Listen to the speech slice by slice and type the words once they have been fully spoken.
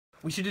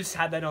We should just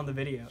have that on the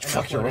video. And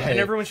Fuck, you're upload it. right. And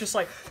everyone's just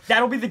like,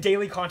 that'll be the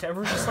daily content.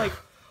 Everyone's just like,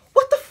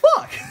 what the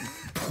fuck?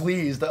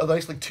 Please, that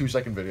nice like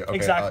 2-second video. Okay,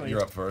 Exactly.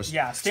 You're up first.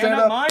 Yeah, stand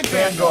up, mind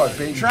Vanguard,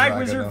 baby Drag dragon.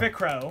 Wizard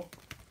Vicro.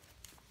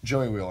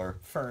 Joey Wheeler.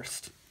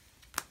 First.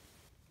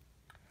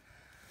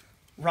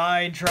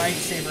 Ride Drag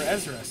Saber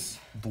Ezra's.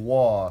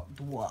 Dwa.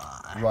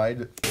 Dwa.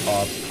 Ride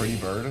Pretty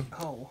Bird.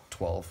 Oh.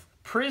 12.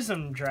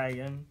 Prism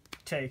Dragon.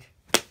 Take.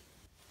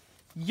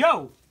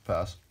 Yo.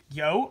 Pass.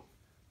 Yo.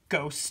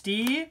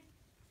 Ghosty.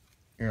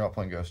 You're not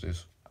playing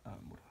Ghosties. What do I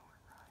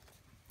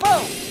want to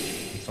ride? Boat.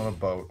 It's not a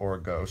boat or a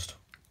ghost.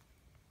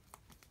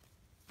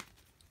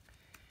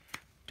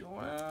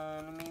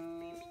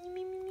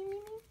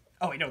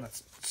 Oh wait, no,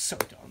 that's so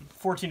dumb.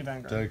 14 to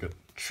Vanguard. Take it.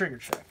 Trigger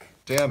check.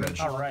 Damage.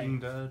 All right.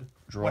 Dead.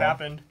 Draw. What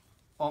happened?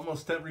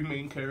 Almost every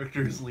main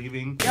character is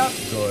leaving. Yep.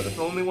 Good.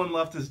 The only one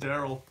left is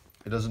Daryl.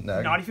 It doesn't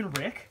neg. Not even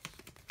Rick?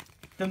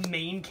 The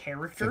main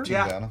character? 15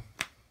 Yeah. Vanna.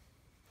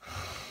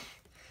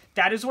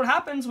 That is what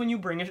happens when you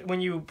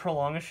when you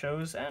prolong a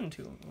show's end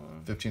to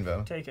 15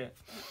 Vanna. take it.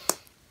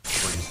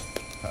 Freeze.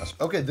 Pass.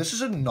 Okay, this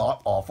is a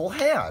not awful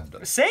hand.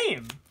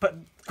 Same, but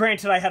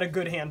granted, I had a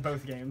good hand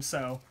both games.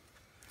 So,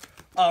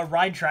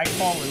 ride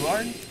Dragfall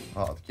Luard.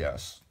 Oh,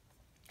 yes.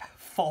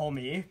 Fall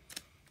me.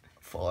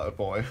 Fallout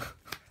Boy.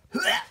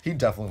 He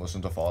definitely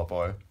listened to Fallout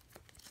Boy.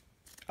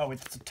 Oh wait,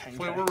 that's a 10.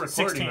 Wait, we're recording,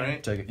 16.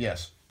 right? Take it.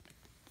 Yes.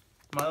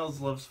 Miles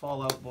loves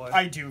Fallout Boy.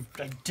 I do.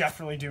 I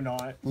definitely do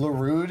not.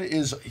 Larude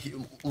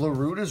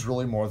is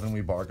really more than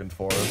we bargained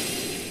for.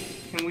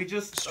 Can we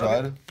just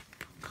Stride. okay,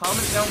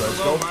 comment down Stride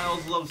below? scope?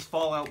 Miles loves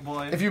Fallout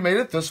Boy. If you made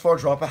it this far,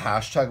 drop a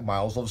hashtag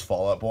Miles loves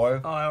Fallout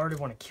Boy. Oh, I already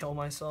want to kill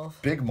myself.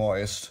 Big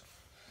moist.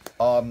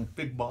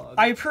 Big bog.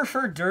 I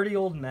prefer dirty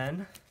old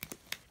men.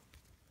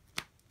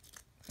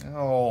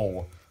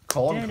 Oh.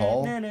 Call and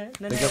call. They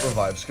get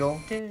revive skill.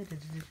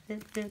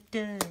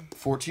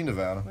 14 to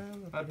Vanna.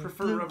 I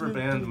prefer rubber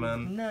band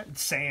men.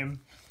 Same.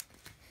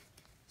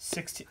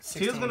 16.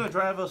 Tia's gonna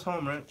drive us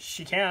home, right?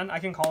 She can. I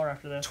can call her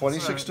after this.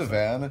 26 to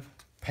Van.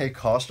 Pay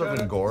cost of Shout out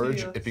to Engorge.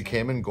 Tia. It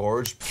became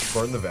Engorged.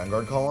 Burn the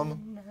Vanguard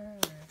column.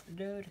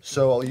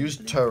 So I'll use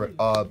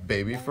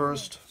Baby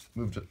first.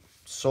 Move to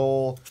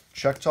Soul.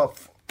 Check top.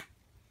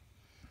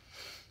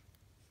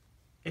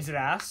 Is it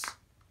ass?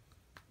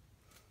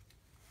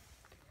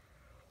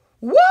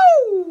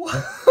 Woo!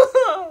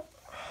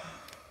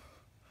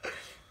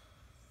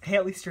 Hey,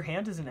 at least your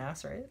hand is an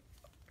ass, right?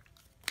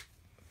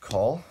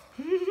 Call.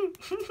 It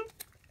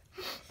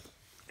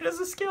has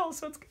a skill,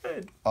 so it's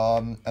good.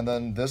 And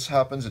then this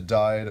happens. It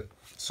died.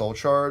 Soul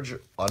Charge.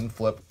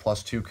 Unflip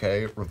plus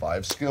 2k.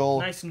 Revive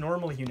skill. Nice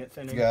normal unit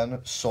thinning.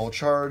 Again. Soul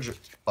Charge.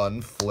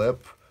 Unflip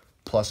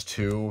plus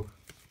 2.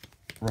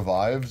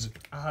 Revived.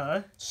 Uh-huh.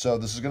 So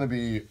this is gonna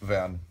be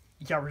Van.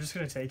 Yeah, we're just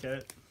gonna take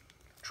it.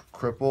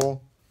 Cripple.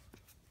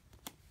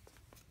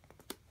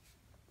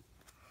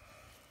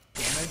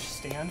 Damage,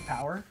 stand,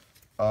 power.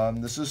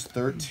 This is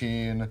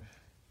 13.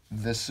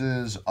 This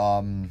is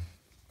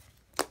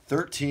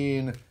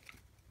 13,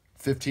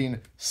 15,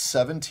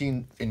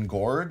 17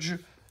 Engorge.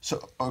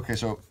 So okay,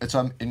 so it's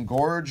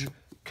Engorge,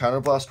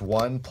 Counterblast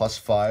 1 plus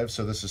 5.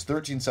 So this is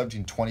 13,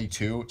 17,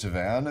 22 to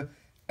Van.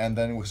 And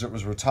then because it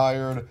was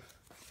retired.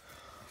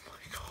 Oh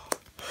my god.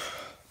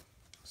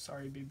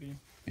 Sorry, BB.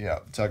 Yeah,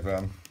 Tech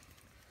Van.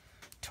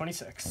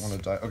 26. I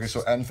wanna die. Okay,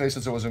 so end phase,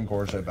 since it was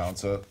Engorged, I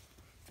bounce it.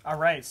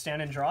 Alright,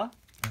 stand and draw.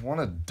 I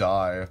wanna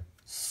die.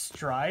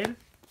 Stride.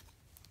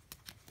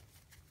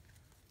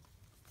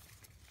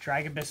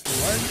 Drag Abyss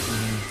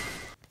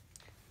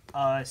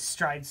Luard.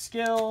 Stride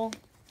skill.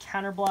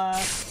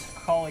 Counterblast.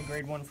 Call a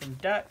grade 1 from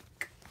deck.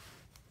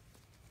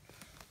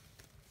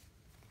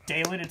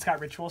 Daylid, it's got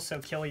ritual, so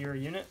kill your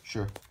unit.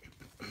 Sure.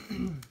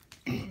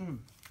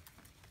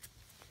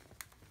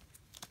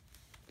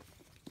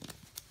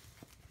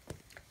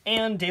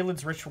 And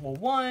Daylid's Ritual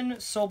 1,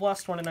 Soul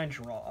Blast 1 and I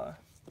draw.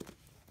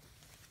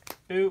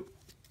 Boop.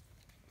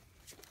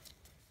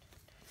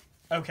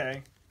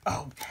 Okay.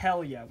 Oh,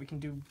 hell yeah, we can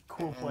do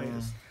cool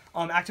plays.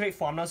 Activate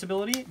Flomna's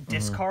ability,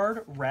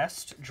 discard,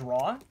 rest,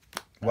 draw.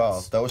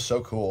 Wow, that was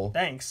so cool.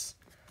 Thanks.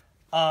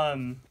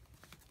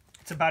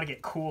 It's about to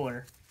get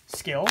cooler.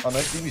 Skill. A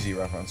nice DBZ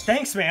reference.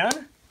 Thanks, man.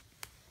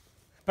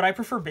 But I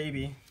prefer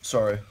Baby.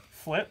 Sorry.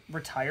 Flip,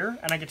 retire,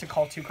 and I get to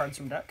call 2 cards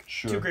from deck.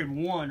 Sure. 2 grade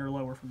 1 or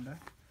lower from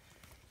deck.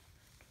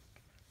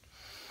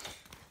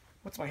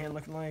 What's my hand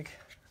looking like?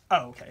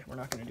 Oh, okay. We're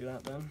not going to do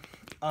that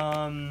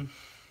then.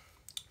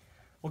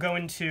 We'll go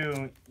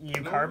into You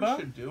know what we Yukarba.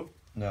 should do?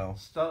 No.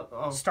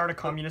 Start a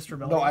communist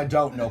rebellion. No, I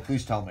don't know.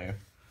 Please tell me.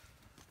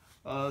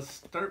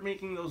 Start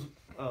making those,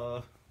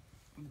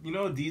 you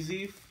know,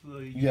 DZ?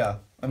 Yeah,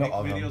 I know Make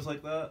of them. videos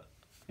like that.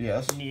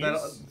 Yes.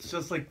 It's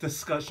just like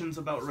discussions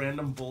about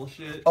random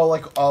bullshit. Oh,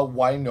 like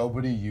why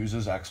nobody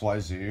uses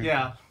XYZ?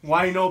 Yeah,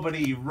 why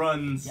nobody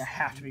runs You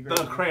have to be the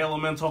great. Cray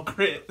Elemental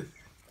crit.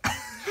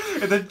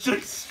 And then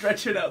just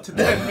stretch it out to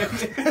 10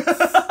 minutes.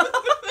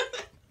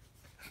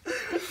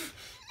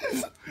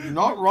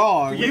 You're not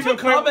wrong. Leave a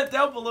comment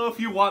down below if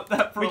you want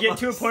that from We get us.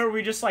 to a point where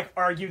we just like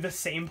argue the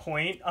same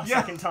point a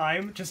second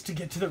time just to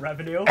get to the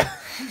revenue.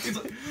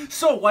 It's like,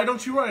 so why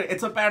don't you run it?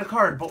 It's a bad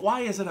card, but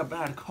why is it a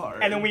bad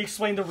card? And then we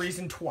explain the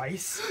reason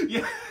twice.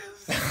 Yeah.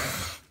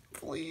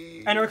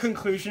 Please. And our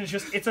conclusion is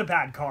just, it's a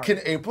bad card. Can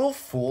April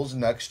Fools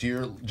next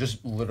year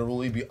just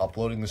literally be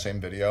uploading the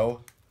same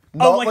video?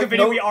 Like a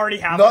video we already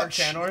have on our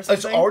channel or something?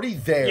 It's already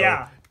there.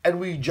 Yeah. And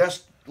we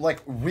just, like,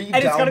 re-download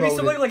And it's gotta be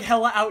something like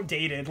hella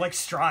outdated, like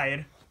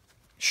Stride.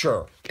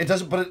 Sure. It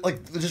doesn't, but it,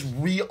 like, just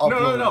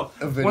re-upload No.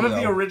 a video. One of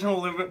the original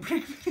Limit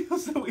Break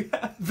videos that we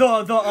had.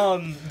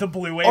 The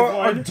Blue Wave Our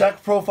one.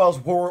 deck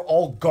profiles were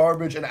all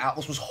garbage, and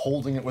Atlas was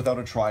holding it without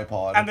a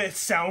tripod. And the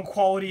sound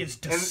quality is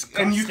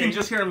disgusting. And you can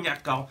just hear him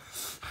go.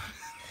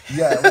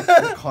 Yeah,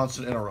 with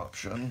constant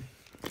interruption.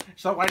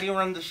 So why do you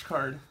run this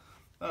card?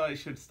 Oh, I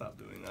should stop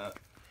doing that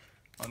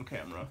on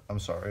camera. I'm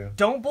sorry.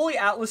 Don't bully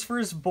Atlas for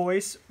his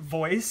voice.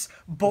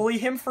 Bully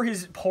him for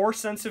his poor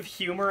sense of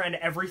humor and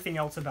everything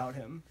else about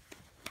him.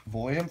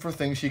 Bully him for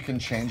things he can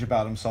change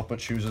about himself but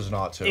chooses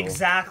not to.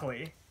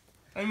 Exactly.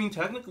 I mean,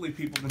 technically,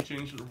 people can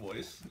change their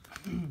voice.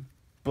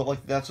 But,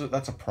 like, that's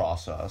a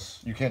process.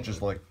 You can't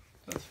just, like...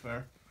 That's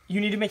fair.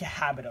 You need to make a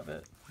habit of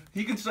it.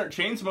 He can start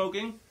chain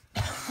smoking.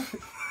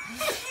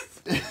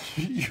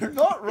 You're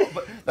not wrong,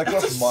 but that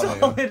costs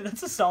money.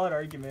 That's a solid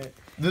argument.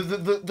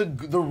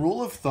 The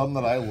rule of thumb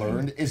that I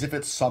learned is if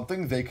it's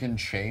something they can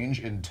change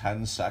in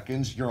 10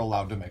 seconds, you're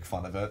allowed to make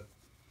fun of it.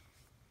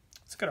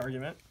 That's a good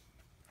argument.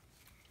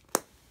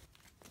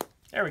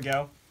 There we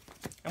go.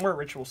 And we're at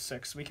Ritual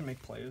 6, so we can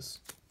make plays.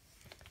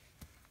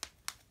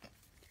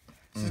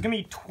 So it's gonna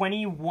be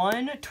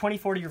 21,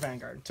 24 to your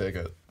Vanguard. Take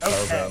it.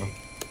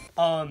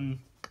 Okay.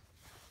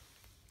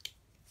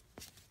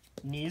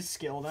 Knees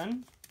skill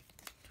then.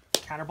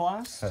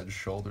 Counterblast. Head,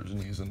 shoulders,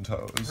 knees, and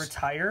toes.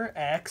 Retire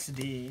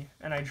XD.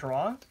 And I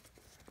draw.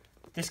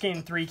 This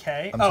game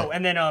 3k. I'm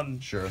And then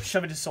Sure.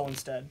 shove it to soul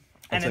instead.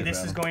 I'll And then take this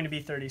that. is going to be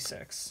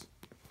 36.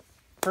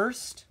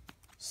 First,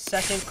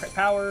 second, crit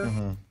power.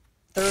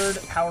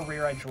 Third, power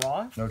rear, I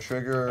draw. No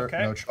trigger. Okay.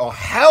 No. Oh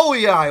hell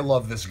yeah! I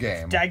love this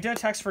game. Dagda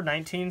attacks for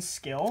 19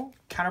 skill.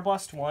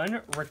 Counterblast 1,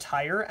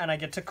 retire, and I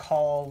get to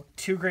call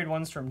 2 grade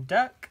 1s from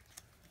deck.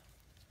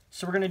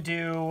 So we're going to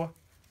do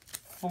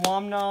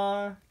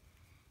Flomna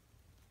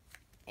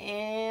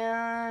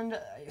and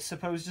I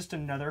suppose just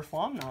another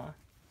Flomna.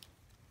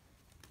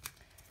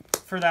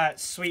 For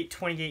that sweet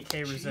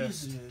 28k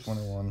resist. Jesus.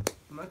 21.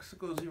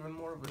 Mexico's even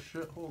more of a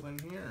shithole than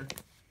here.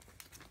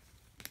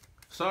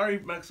 Sorry,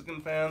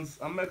 Mexican fans.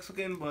 I'm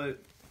Mexican,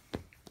 but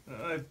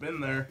I've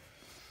been there.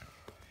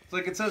 It's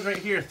like it says right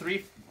here,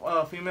 3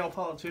 female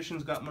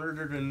politicians got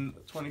murdered in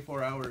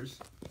 24 hours.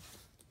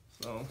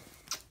 So,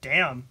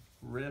 Damn.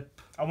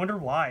 rip. I wonder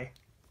why.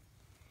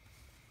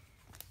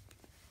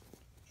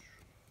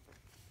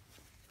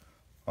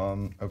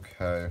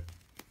 Okay.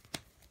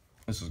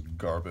 This is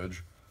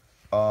garbage.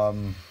 Oh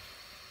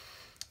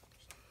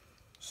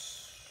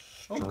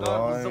god,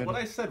 was Stride. what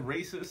I said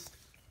racist?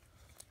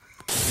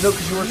 No,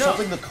 because you were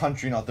insulting the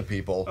country, not the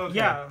people. Okay.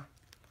 Yeah.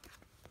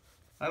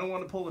 I don't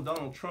want to pull a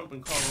Donald Trump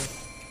and call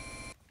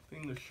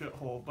thing the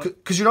shithole, but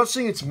Because you're not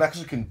saying it's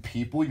Mexican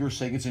people, you're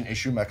saying it's an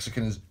issue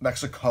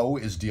Mexico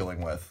is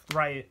dealing with.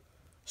 Right.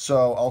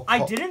 So I'll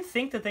I didn't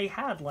think that they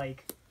had,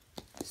 like,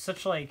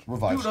 such, like...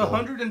 revive dude, skill.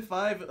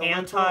 105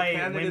 electoral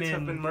candidates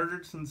have been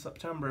murdered since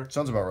September.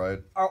 Sounds about right.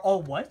 Are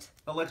all what?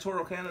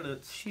 Electoral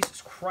candidates.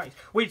 Jesus Christ.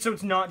 Wait, so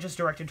it's not just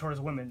directed towards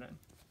women, then?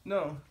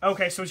 No.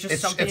 Okay, so it's just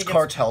It's something against...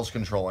 cartels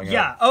controlling it.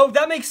 Yeah. Oh,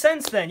 that makes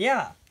sense, then,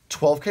 yeah.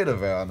 12k to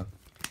Van.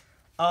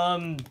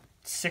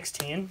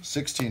 16.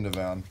 16 to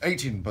Van.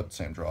 18, but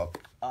same drop.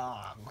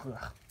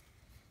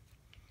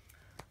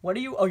 What are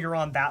you... Oh, you're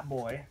on that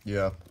boy.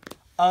 Yeah.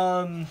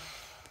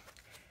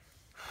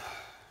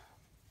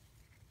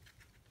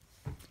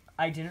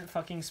 I didn't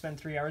fucking spend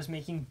 3 hours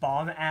making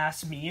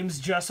bomb-ass memes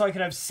just so I could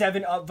have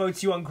 7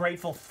 upvotes, you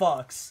ungrateful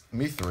fucks.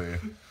 Me 3.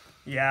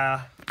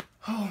 Yeah.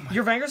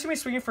 Your Vanguard's gonna be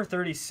swinging for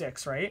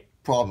 36, right?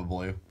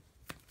 Probably.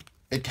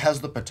 It has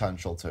the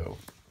potential to.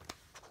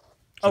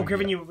 Oh,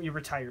 given yeah. you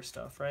retire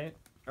stuff, right?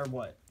 Or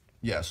what?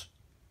 Yes.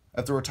 I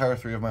have to retire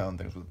 3 of my own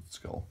things with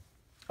skill.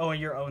 Oh, and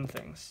your own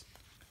things.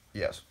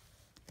 Yes.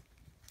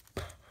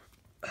 Will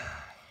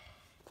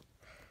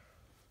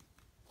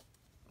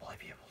I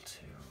be able to...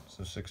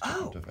 So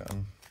 16 to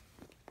Van.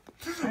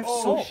 I have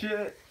Oh soul.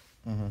 shit.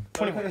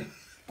 21. Okay.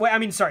 Wait, I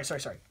mean, sorry.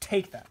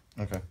 Take that.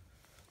 Okay.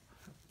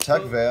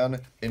 Tech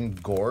Van,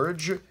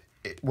 Engorge.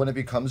 When it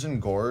becomes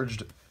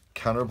engorged,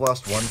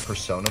 Counterblast 1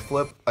 Persona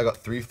Flip. I got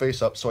 3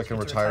 face up so I can You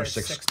have to retire retire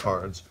 6 6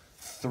 cards.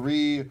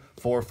 3,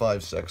 4,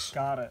 5, 6.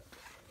 Got it.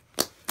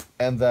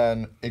 And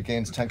then it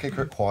gains 10k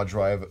crit quad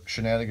drive.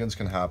 Shenanigans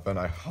can happen,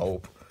 I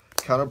hope.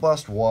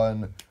 Counterblast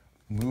 1,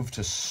 move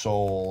to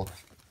Soul.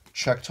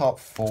 Check top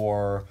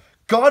 4.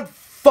 God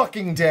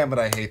fucking damn it,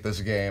 I hate this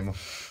game.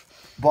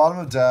 Bottom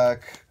of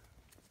deck.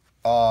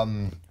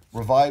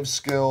 Revive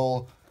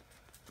skill.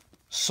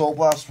 Soul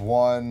Blast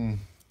 1.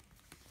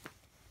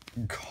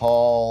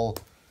 Call.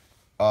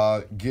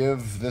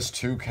 Give this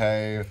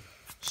 2k.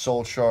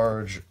 Soul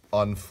Charge,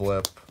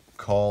 unflip,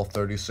 call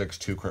 36,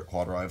 2 crit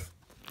quad drive.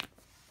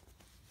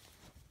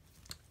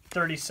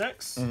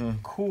 36.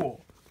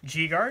 Cool.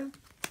 G-Guard.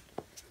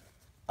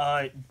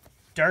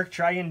 Dark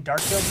Dragon,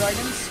 Darkveil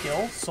Dragon,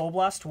 skill, Soul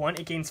Blast 1.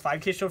 It gains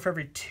 5k shield for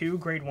every 2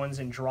 grade 1s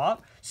in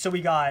drop. So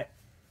we got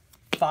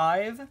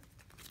 5,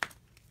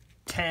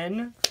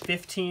 10,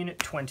 15,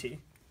 20.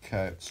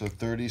 Okay, so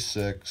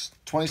 36,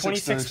 26,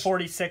 26,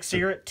 46, so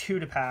you're at 2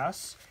 to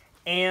pass.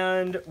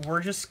 And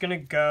we're just going to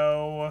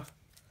go...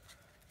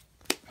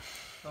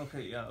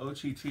 Okay, yeah,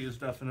 OGT is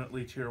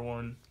definitely tier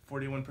 1.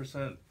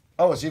 41%.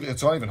 Oh,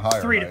 it's not even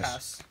higher. 3 to nice.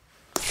 pass.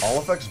 All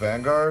effects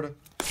Vanguard.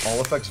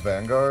 All effects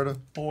Vanguard.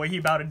 Boy, he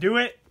about to do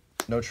it.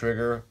 No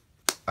trigger.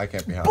 I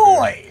can't be happy.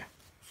 Boy!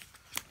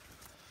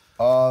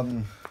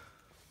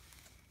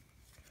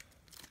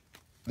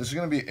 This is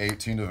gonna be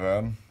 18 to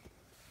Van.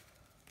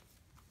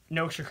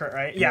 No extra crit,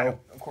 right? Yeah,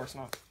 Nope. of course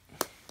not.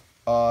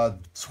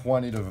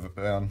 20 to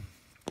Van.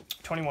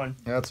 21.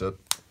 Yeah, that's it.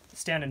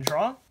 Stand and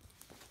draw.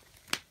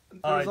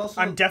 There's also...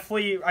 I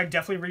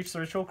definitely reached the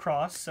ritual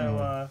cross,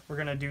 so we're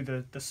gonna do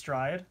the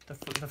stride,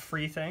 the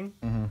free thing.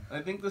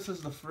 I think this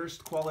is the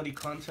first quality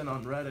content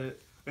on Reddit.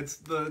 It's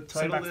the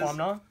Send title back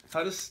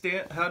is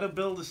how to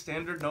build a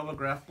standard Nova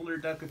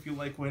Grappler deck if you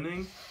like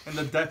winning, and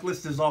the deck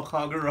list is all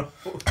Kagero.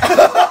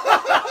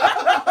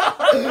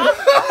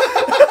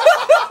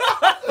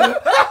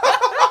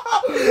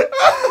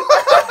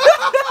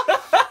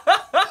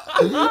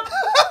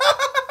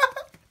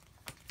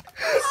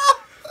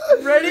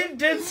 Reddit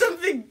did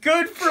something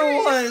good for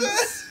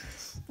once.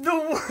 The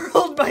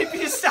world might be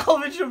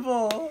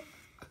salvageable.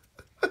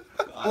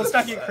 Let's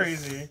not get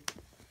crazy.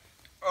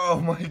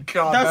 Oh my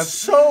god, That's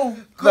so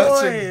good.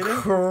 That's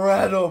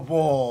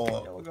incredible.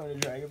 Yeah, we'll go to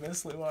Dragon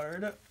Mist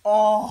Luard.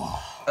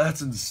 Oh,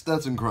 That's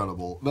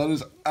incredible. That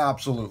is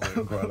absolutely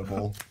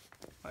incredible.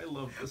 I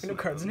love this. no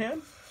cards in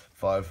hand.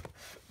 5.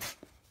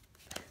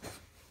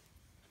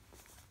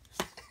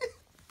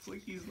 It's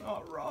like he's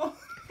not wrong.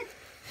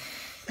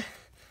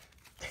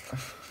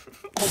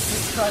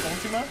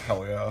 Ultima.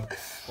 Hell yeah.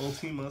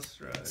 Ultima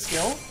Stride.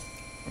 Skill.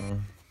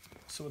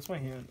 So what's my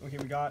hand? Okay,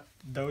 we got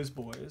those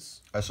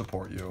boys. I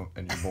support you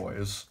and you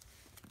boys.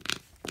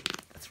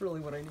 That's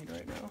really what I need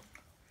right now.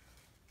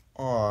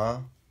 Aw,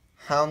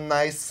 how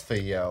nice for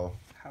you.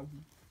 How?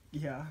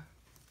 Yeah.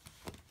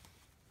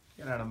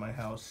 Get out of my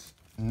house.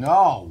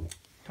 No.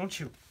 Don't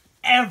you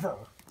ever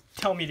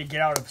tell me to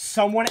get out of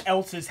someone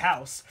else's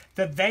house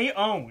that they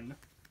own,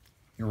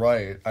 You're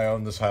right. I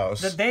own this house.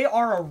 that they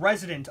are a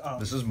resident of.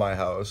 This is my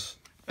house.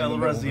 in El the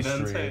middle of the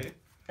street. Residente.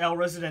 El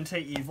Residente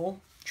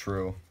Evil.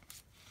 True.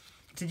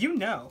 Did you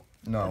know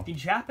No. that the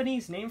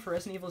Japanese name for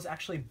Resident Evil is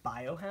actually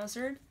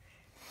Biohazard?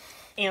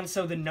 And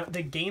so the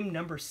game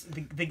number,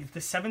 the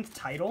 7th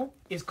title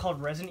is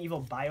called Resident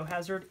Evil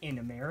Biohazard in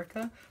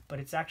America, but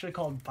it's actually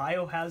called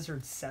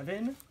Biohazard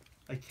 7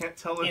 I can't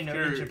tell if in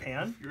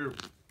Japan. if you're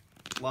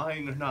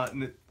lying or not.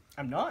 And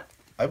I'm not.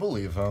 I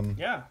believe him.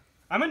 Yeah.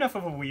 I'm enough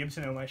of a weeb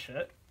to know my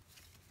shit.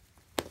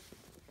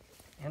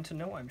 And to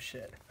know I'm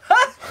shit.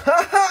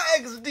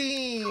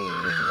 XD!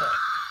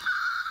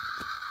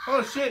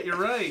 oh shit, you're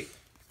right.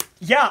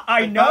 Yeah,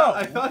 I know.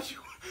 I thought you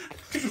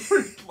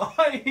were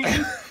lying.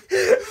 I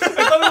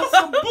thought it was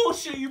some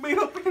bullshit you made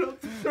up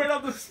right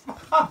on the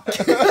spot.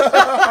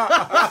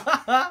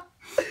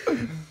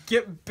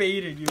 Get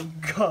baited, you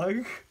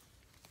gug.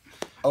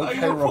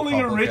 Okay, you were pulling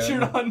a Republican.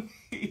 Richard on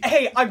me.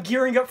 Hey, I'm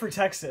gearing up for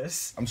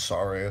Texas. I'm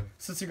sorry.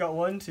 Since you got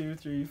 1, 2,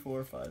 3,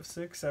 4, 5,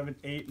 6, 7,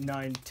 8,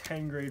 9,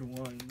 10 grade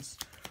 1s.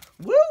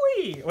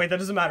 Woo-wee! Wait, that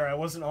doesn't matter. I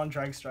wasn't on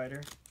Drag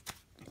Strider.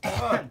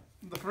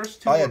 The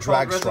first two Oh, yeah, were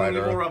Drag called Resident Strider.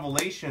 Evil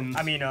Revelations.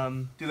 I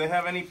mean, do they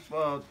have any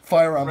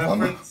Fire Emblem.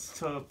 reference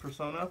to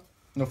Persona?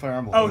 No, Fire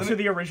Emblem. oh, to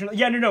the original.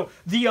 Yeah, no.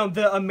 The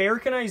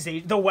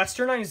Americanization, the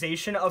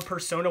Westernization of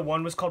Persona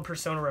 1 was called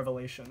Persona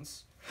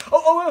Revelations.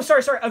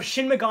 Sorry. Of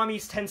Shin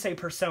Megami's Tensei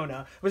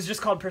Persona was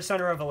just called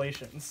Persona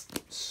Revelations.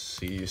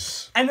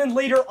 Cease. And then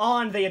later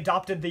on, they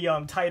adopted the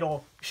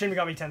title Shin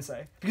Megami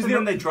Tensei because And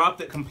then they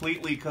dropped it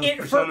completely because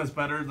Persona's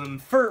better than...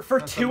 for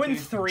 2 and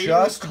 3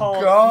 Just was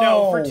called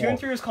go. for 2 and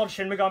 3 was called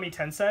Shin Megami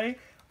Tensei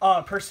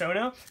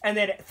Persona, and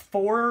then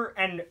 4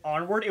 and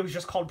onward it was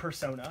just called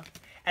Persona,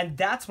 and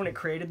that's when it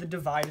created the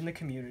divide in the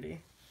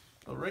community.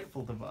 The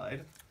rightful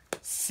divide.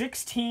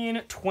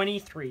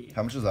 1623.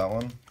 How much is that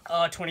one?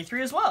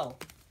 23 as well.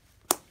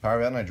 Power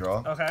Van, I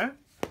draw. Okay.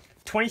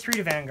 23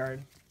 to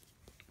Vanguard.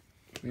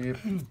 Beep.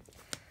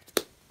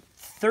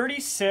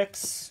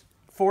 36,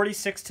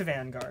 46 to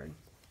Vanguard.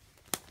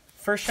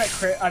 First check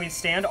crit. I mean,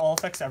 stand all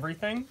affects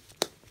everything.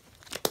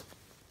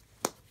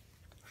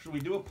 Should we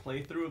do a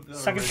playthrough of the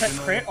Second check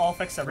original crit, all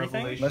affects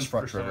everything. Revelations Nice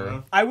front Persona?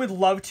 trigger. I would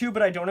love to,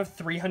 but I don't have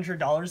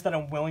 $300 that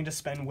I'm willing to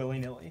spend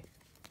willy-nilly.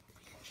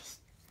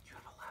 You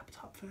have a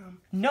laptop, fam.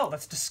 No,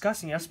 that's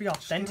disgusting. It has to be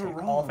authentic. get it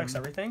All wrong. affects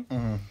everything.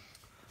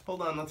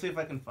 Hold on, let's see if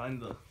I can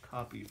find the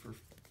copy for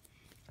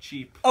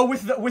cheap. Oh,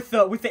 with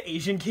the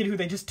Asian kid who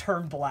they just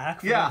turned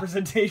black for Yeah.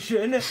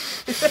 representation. They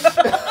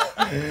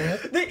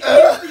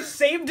use the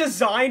same him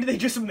designed, they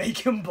just make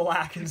him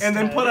black instead. And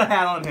then put a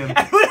hat on him.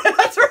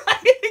 That's right.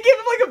 They give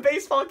him like a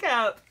baseball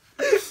cap.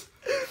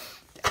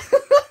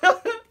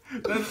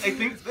 I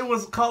think it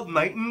was called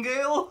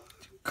Nightingale.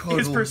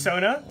 His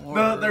persona?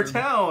 Their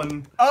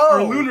town. Oh.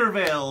 Or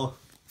Lunarvale.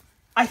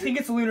 I think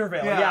it's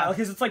Lunarvale, yeah,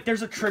 because it's like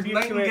there's a tribute to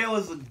it. Nightingale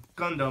is a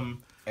Gundam.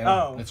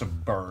 And it's a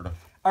bird.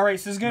 Alright,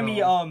 so this is gonna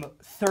be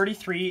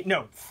 33.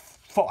 No,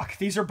 fuck.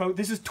 These are both.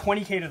 This is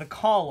 20k to the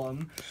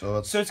column. So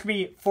it's gonna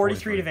be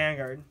 43 to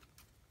Vanguard.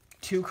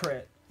 2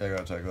 crit. I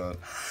gotta take that.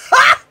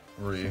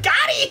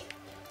 Got it!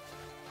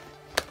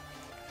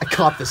 I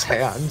caught this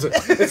hand.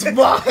 It's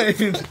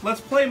mine.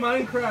 Let's play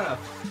Minecraft.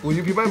 Will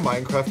you be my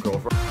Minecraft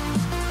girlfriend?